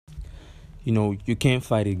You can't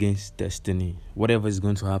fight against destiny. Whatever is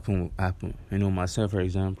going to happen will happen. Myself, for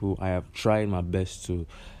example, I have tried my best to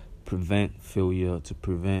prevent failure, to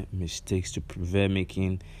prevent mistakes, to prevent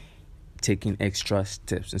taking extra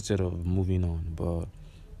steps instead of moving on. But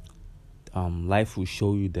life will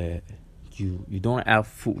show you that you don't have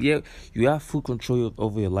you have full control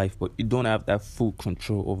over your life, but you don't have that full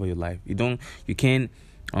control over your life. You can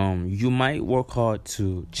you might work hard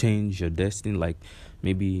to change your destiny, like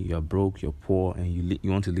maybe you're broke, you're poor, and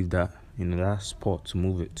you want to leave that spot to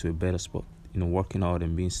move it to a better spot, working hard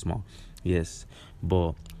and being smart. Yes,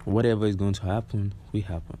 but whatever is going to happen will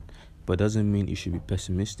happen, but doesn't mean you should be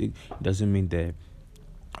pessimistic. It doesn't mean that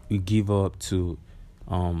you give up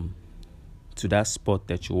um to that spot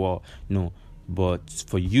that you are. No, but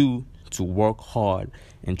for you to work hard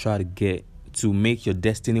and try to make your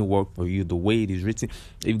destiny work for you the way it is written.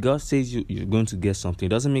 If God says you're going to get something, it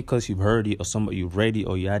doesn't mean because you've heard it or somebody you read it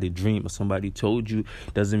or you had a dream or somebody told you.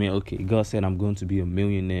 Doesn't mean, okay, God said I'm going to be a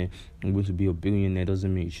millionaire, I'm going to be a billionaire.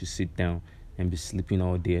 Doesn't mean you should sit down and be sleeping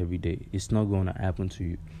all day every day. It's not going to happen to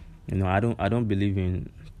you. I don't believe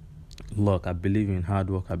in luck. I believe in hard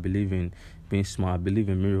work. I believe in being smart. I believe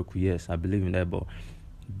in miracle. Yes, I believe in that. But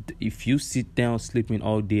if you sit down sleeping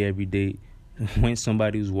all day every day, when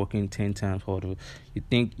somebody is working 10 times harder, you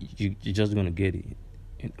think you're just gonna get it.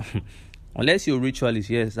 Unless you're a ritualist,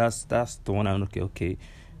 yes, that's the one. I'm okay.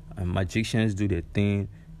 Magicians do their thing,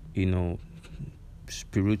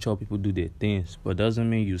 spiritual people do their things, but doesn't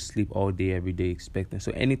mean you sleep all day every day expecting.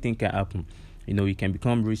 So anything can happen. You can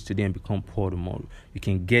become rich today and become poor tomorrow. You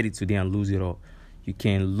can get it today and lose it all. You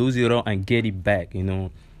can lose it all and get it back.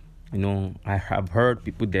 I have heard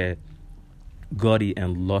people that got it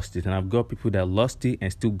and lost it, and I've got people that lost it and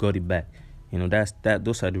still got it back.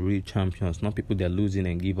 Those are the real champions, not people that lose it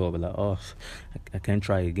and give up. Like, oh, I can't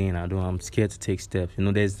try again. I'm scared to take steps.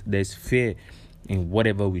 There's fear in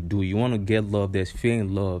whatever we do. You want to get love. There's fear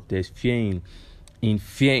in love. There's fear in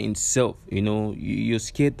fear in self. You're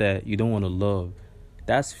scared that you don't want to love.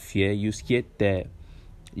 That's fear. You're scared that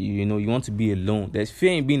you want to be alone. There's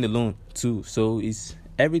fear in being alone too. So it's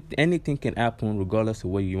anything can happen regardless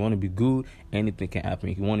of whether you want to be good. Anything can happen.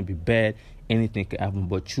 If you want to be bad, anything can happen.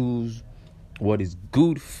 But choose what is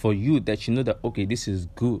good for you, that you know that, okay, this is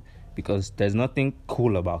good. Because there's nothing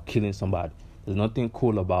cool about killing somebody. There's nothing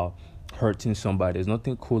cool about hurting somebody. There's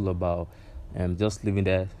nothing cool about just living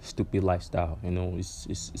that stupid lifestyle.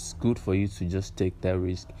 It's good for you to just take that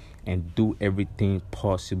risk and do everything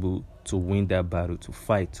possible to win that battle, to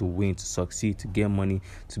fight, to win, to succeed, to get money,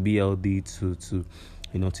 to be healthy, to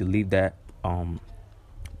live that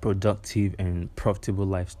productive and profitable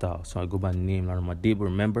lifestyle. So I go by the name Laramade.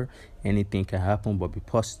 Remember, anything can happen, but be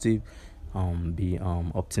positive, be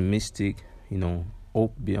optimistic.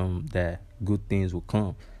 Hope that good things will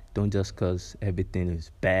come. Don't just cause everything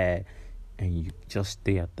is bad and you just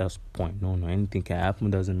stay at that point. No, anything can happen.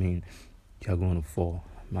 Doesn't mean you're going to fall.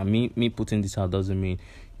 Me putting this out doesn't mean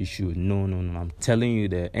you should. No. I'm telling you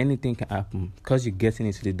that anything can happen. Because you're getting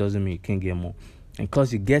it today doesn't mean you can't get more. And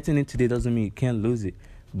because you're getting it today doesn't mean you can't lose it.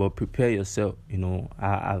 But prepare yourself.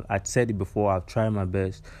 I said it before. I've tried my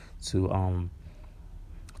best to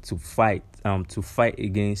fight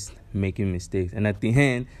against making mistakes. And at the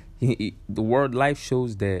end, the word life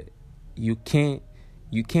shows that you can't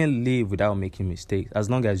live without making mistakes. As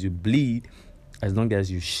long as you bleed, as long as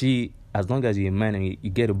you shit, as long as you're a man and you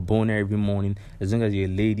get a boner every morning, as long as you're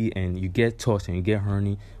a lady and you get touched and you get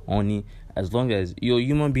horny, as long as you're a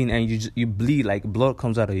human being and you bleed, like blood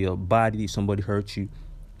comes out of your body if somebody hurts you,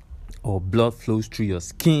 or blood flows through your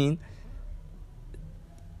skin,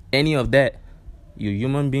 any of that, you're a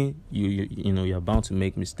human being. You're bound to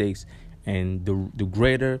make mistakes, and the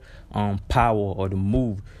greater power or the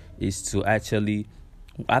move is to actually,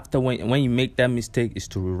 after when you make that mistake, is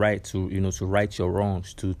to rewrite, to right your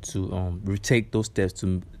wrongs, to retake those steps,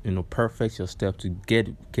 to perfect your step, to get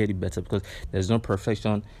it better, because there's no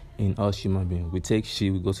perfection in us human beings. We take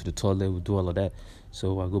shit, we go to the toilet, we do all of that.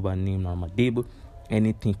 So I go by the name Laramade.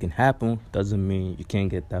 Anything can happen. Doesn't mean you can't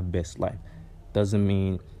get that best life. Doesn't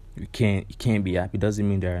mean you can't be happy. Doesn't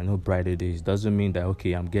mean there are no brighter days. Doesn't mean that,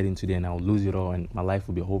 okay, I'm getting today and I'll lose it all and my life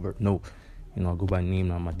will be over. No. I go by the name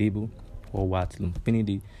Laramade, or what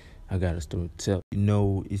infinity. I got a story to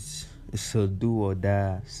tell. It's a do or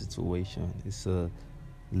die situation. It's a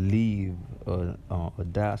leave or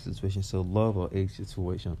die situation. It's a love or hate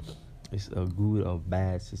situation. It's a good or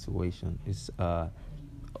bad situation. It's a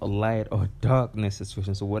light or darkness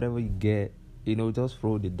situation. So whatever you get, just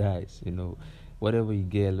throw the dice. Whatever you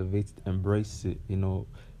get, elevate it, embrace it.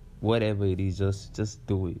 Whatever it is, just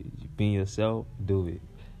do it. Being yourself, do it.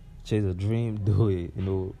 Chase a dream, do it.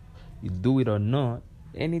 you do it or not,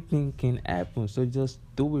 anything can happen. So just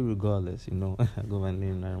do it regardless, I go by the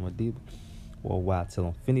name Naira Madiba, or Wild Till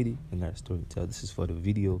Infinity, and that story tell. This is for the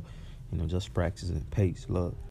video, just practicing. Pace, love.